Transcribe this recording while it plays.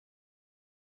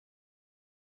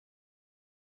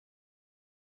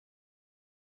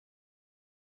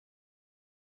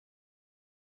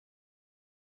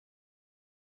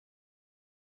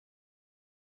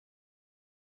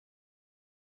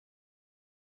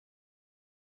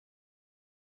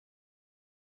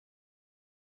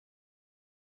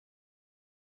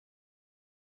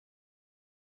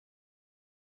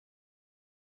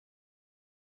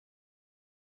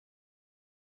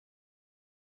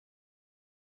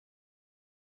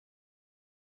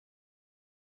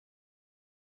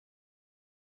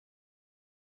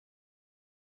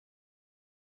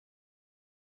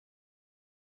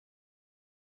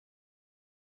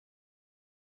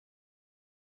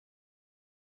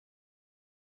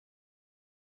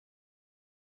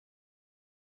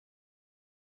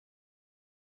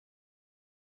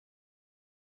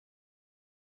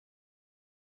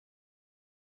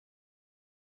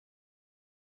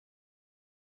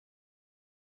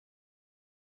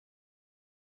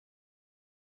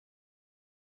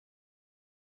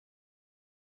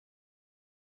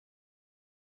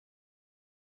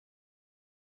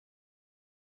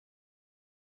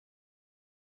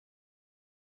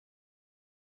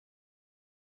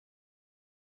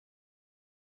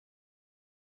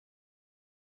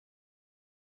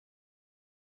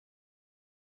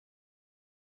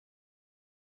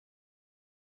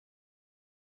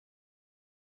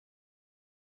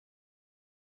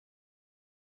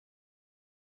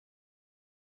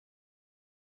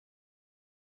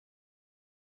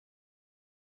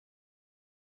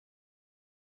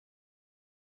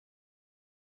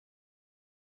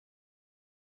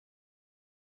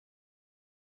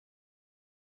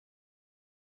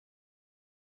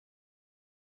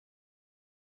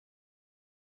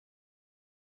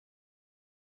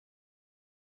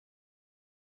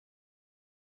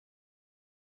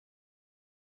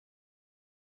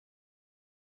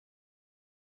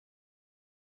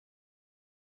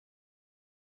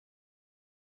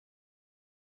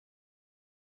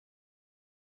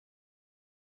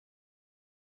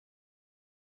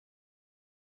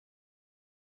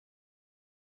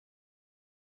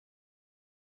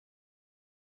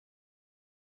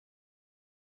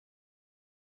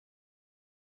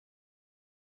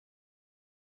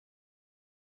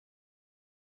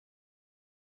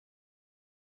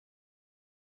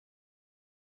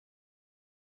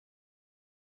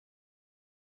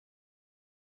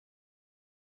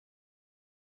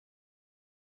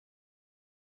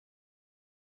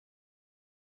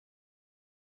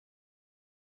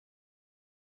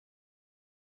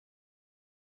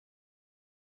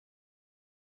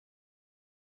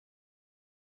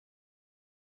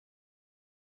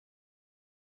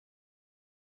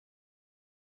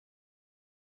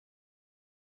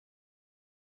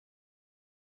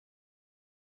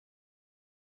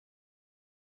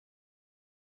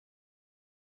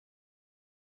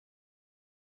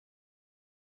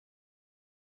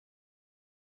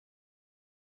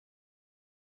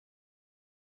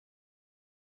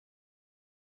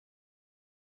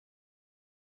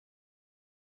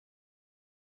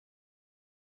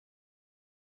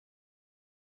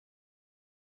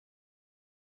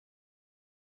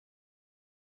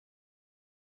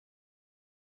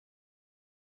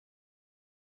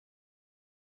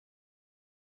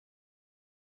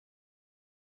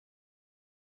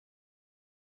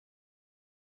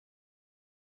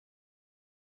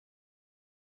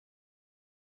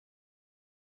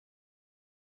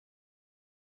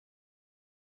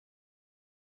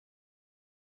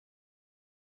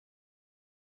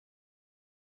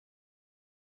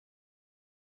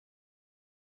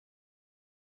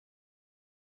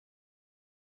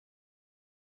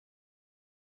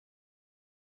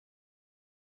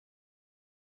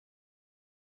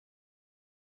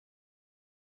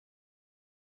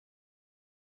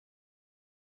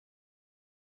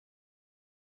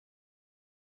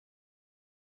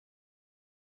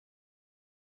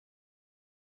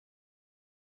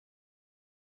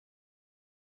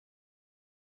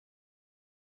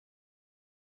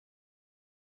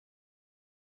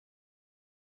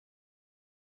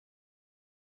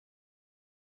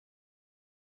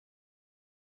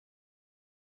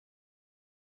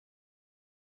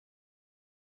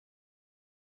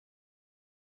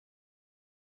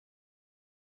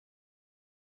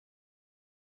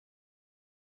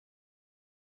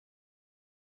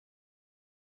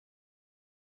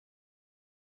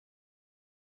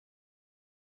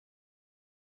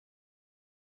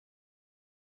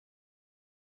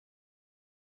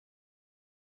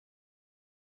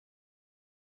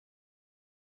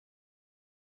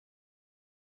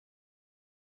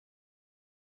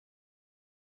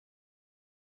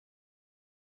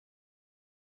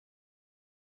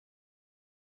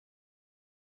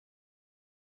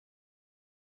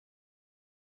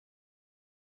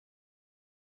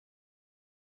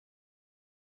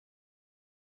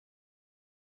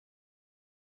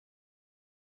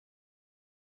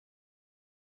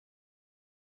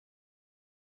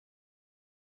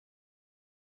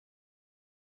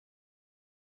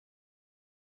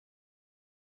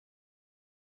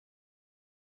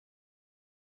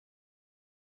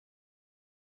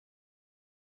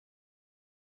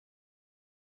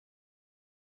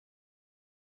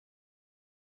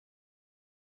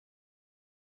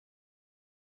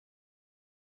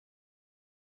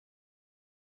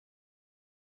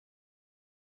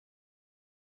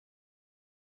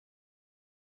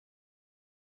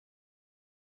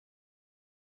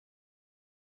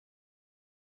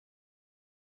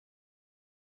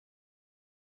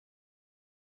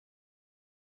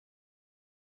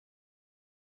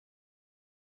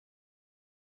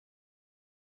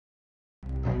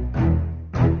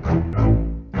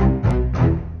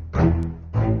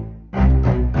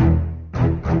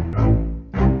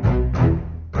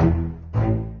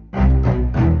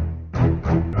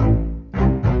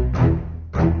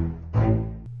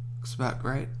about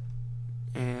great.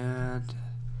 And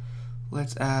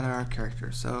let's add our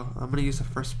character. So I'm going to use a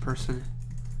first person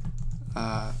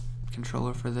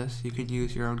controller for this. You can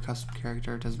use your own custom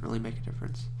character, it doesn't really make a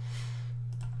difference.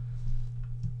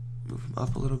 Move him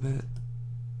up a little bit.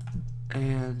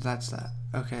 And that's that.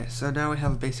 Okay, so now we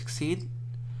have a basic scene.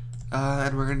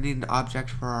 And we're going to need an object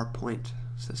for our point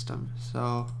system.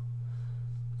 So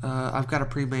I've got a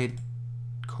pre-made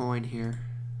coin here.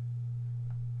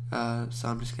 So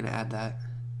I'm just going to add that.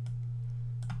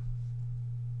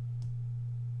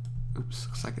 Oops,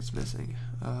 looks like it's missing.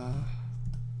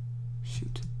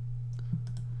 Shoot.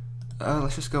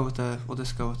 Let's just go with we'll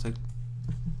just go with a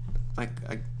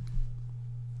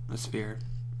sphere.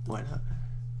 Why not?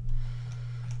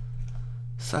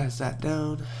 Size that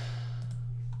down.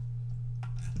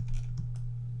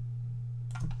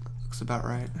 Looks about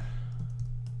right.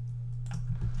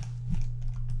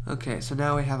 Okay, so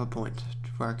now we have a point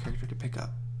for our character to pick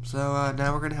up. So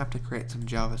now we're going to have to create some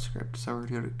JavaScript. So we're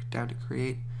going to go down to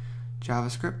create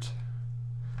JavaScript,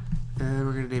 and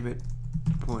we're going to name it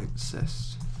point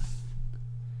sys,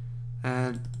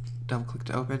 and double click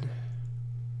to open.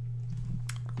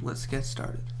 Let's get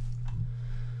started.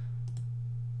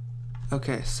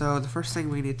 Okay, so the first thing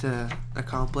we need to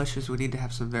accomplish is we need to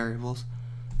have some variables.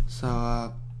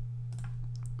 So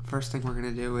first thing we're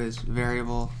going to do is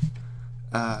variable,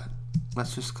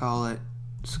 let's just call it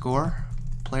score,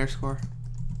 player score.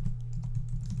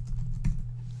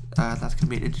 That's going to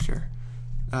be an integer.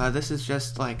 This is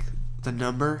just like the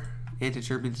number.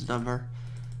 Integer means number.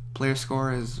 Player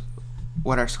score is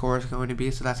what our score is going to be,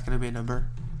 so that's going to be a number.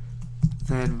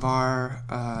 Then var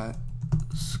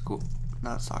score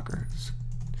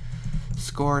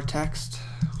text,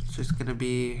 which is going to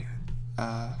be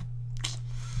that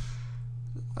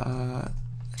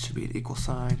should be an equal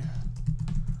sign.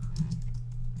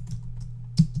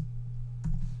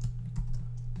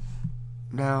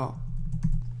 Now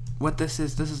what this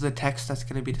is the text that's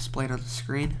going to be displayed on the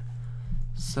screen.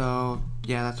 So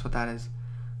yeah, that's what that is.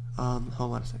 Hold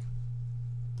on a second.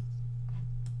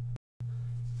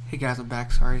 Hey guys, I'm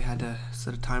back. Sorry, I had to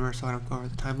set a timer so I don't go over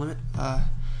the time limit.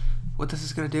 What this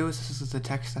is going to do is this is the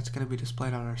text that's going to be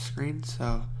displayed on our screen.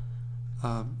 So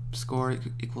score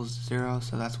equals 0,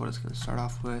 so that's what it's going to start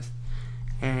off with.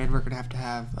 And we're going to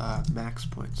have max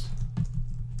points.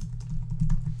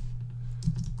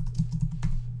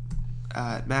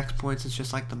 Max points is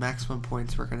just like the maximum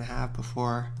points we're going to have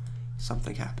before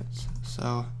something happens.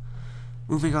 So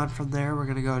moving on from there, we're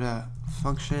going to go to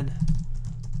function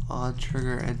on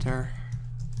trigger enter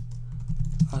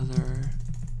other.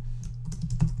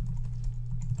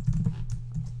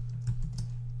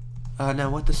 Now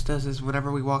what this does is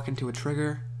whenever we walk into a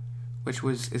trigger, which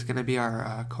is going to be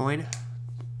our coin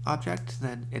object,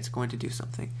 then it's going to do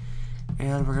something.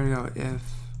 And we're going to go if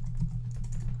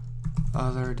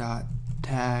other dot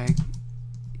tag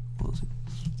equals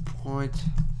point.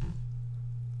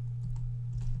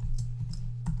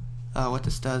 What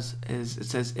this does is it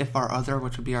says if our other,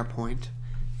 which would be our point,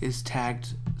 is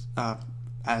tagged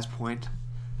as point,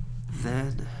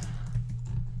 then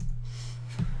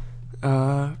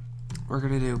we're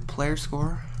going to do player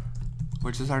score,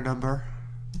 which is our number,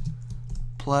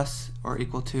 plus or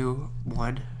equal to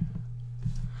 1,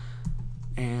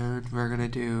 and we're going to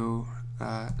do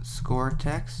score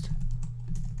text,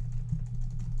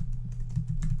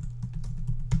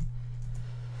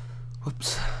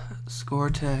 score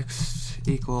text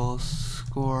equals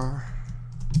score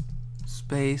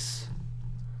space,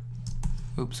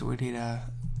 we need a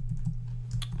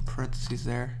parentheses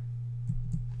there,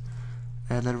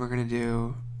 and then we're going to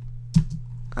do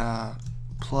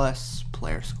plus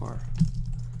player score.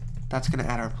 That's going to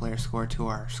add our player score to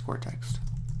our score text.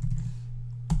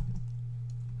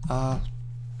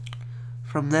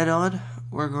 From then on,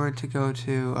 we're going to go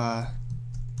to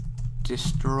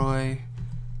destroy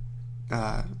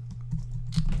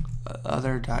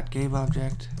other.game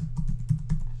object.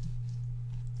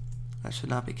 That should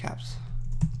not be caps.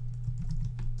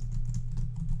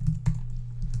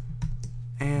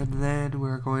 And then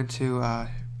we're going to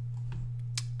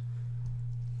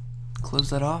close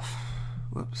that off.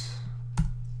 Whoops.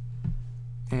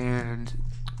 And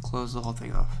close the whole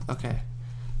thing off. Okay.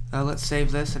 Let's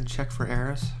save this and check for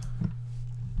errors.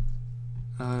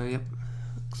 Yep.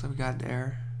 Looks like we got an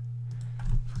error.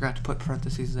 Forgot to put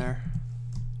parentheses there.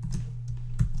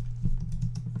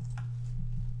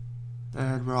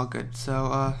 And we're all good.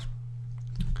 So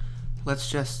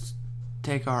let's just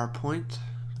take our point.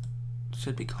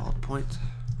 Should be called point.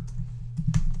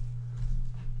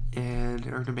 And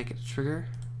we're going to make it a trigger.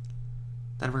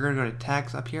 Then we're going to go to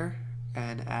tags up here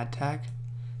and add tag.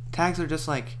 Tags are just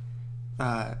like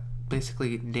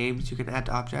basically names you can add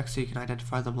to objects so you can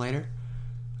identify them later.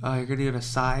 You're going to go to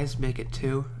size, make it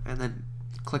 2, and then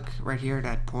click right here and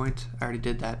add point. I already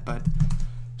did that, but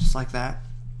just like that.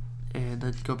 And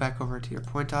then go back over to your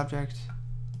point object,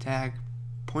 tag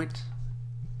point,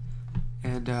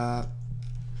 and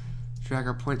drag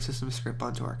our point system script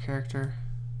onto our character,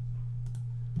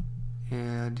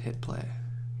 and hit play.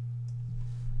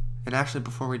 And actually,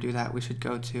 before we do that, we should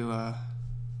go to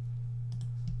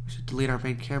we should delete our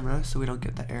main camera so we don't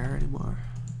get that error anymore.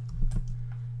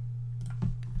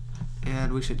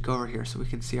 And we should go over here so we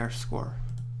can see our score.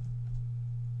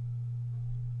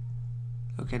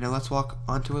 Okay, now let's walk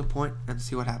onto a point and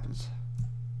see what happens.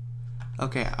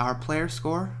 Okay, our player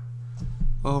score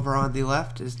over on the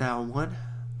left is now 1,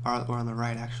 or on the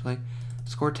right actually.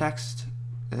 Score text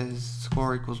is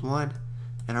score equals 1,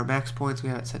 and our max points we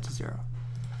have it set to 0.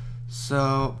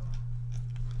 So,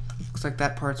 looks like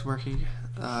that part's working.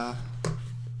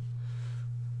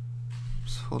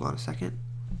 Just hold on a second.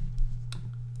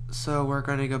 So we're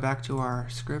going to go back to our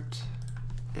script,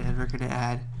 and we're going to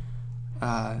add,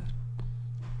 let's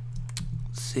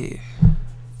see,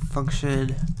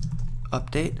 function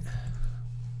update.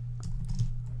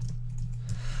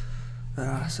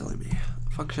 Silly me.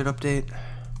 Function update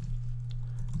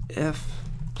if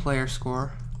player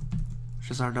score, which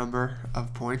is our number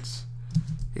of points,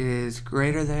 is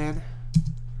greater than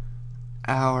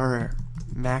our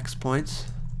max points,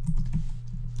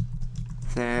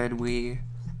 then we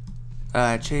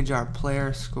change our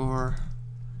player score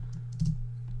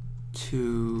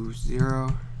to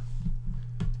 0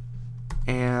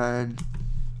 and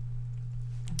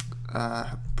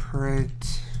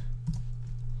print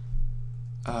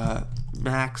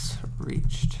max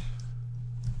reached.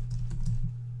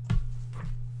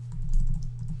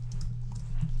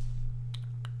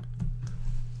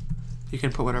 You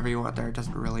can put whatever you want there, it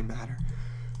doesn't really matter.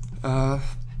 And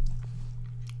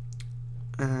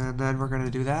then we're going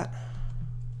to do that,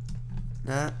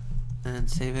 and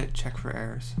save it, check for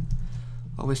errors.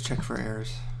 Always check for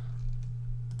errors.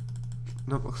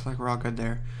 Nope, looks like we're all good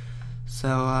there.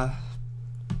 So,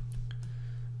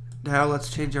 now let's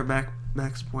change our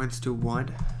max points to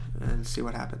 1 and see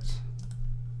what happens.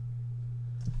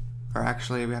 Or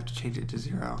actually, we have to change it to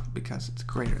 0 because it's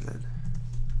greater than.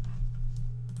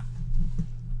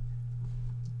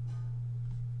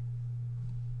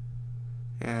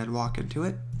 And walk into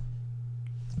it,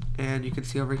 and you can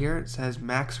see over here it says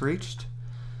max reached.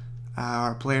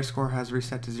 Our player score has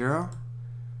reset to 0.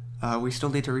 We still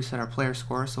need to reset our player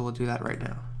score, so we'll do that right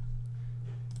now.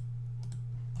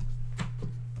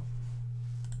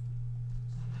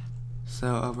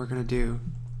 So we're gonna do,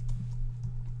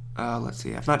 let's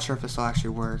see, I'm not sure if this will actually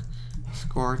work.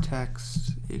 Score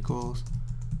text equals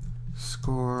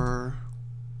score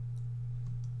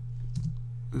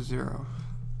 0.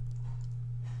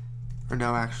 Or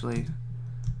no, actually,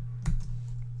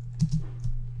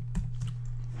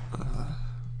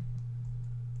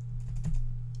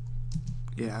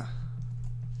 yeah.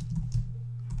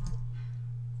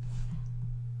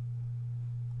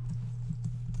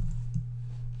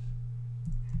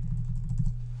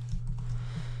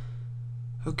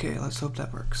 Okay, let's hope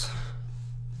that works.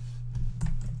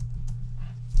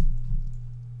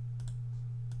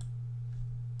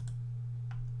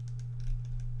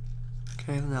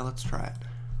 Okay, now let's try it.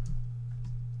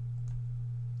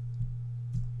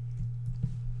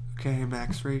 Okay,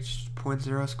 max reached,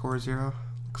 0.0, score 0,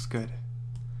 looks good.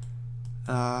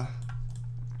 So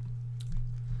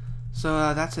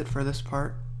that's it for this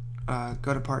part.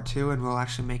 Go to part 2 and we'll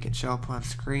actually make it show up on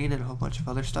screen and a whole bunch of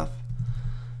other stuff.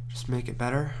 Just make it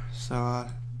better. So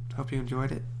hope you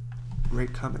enjoyed it.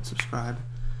 Rate, comment, subscribe.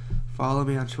 Follow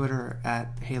me on Twitter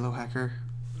at HaloHacker.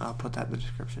 I'll put that in the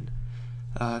description.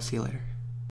 See you later.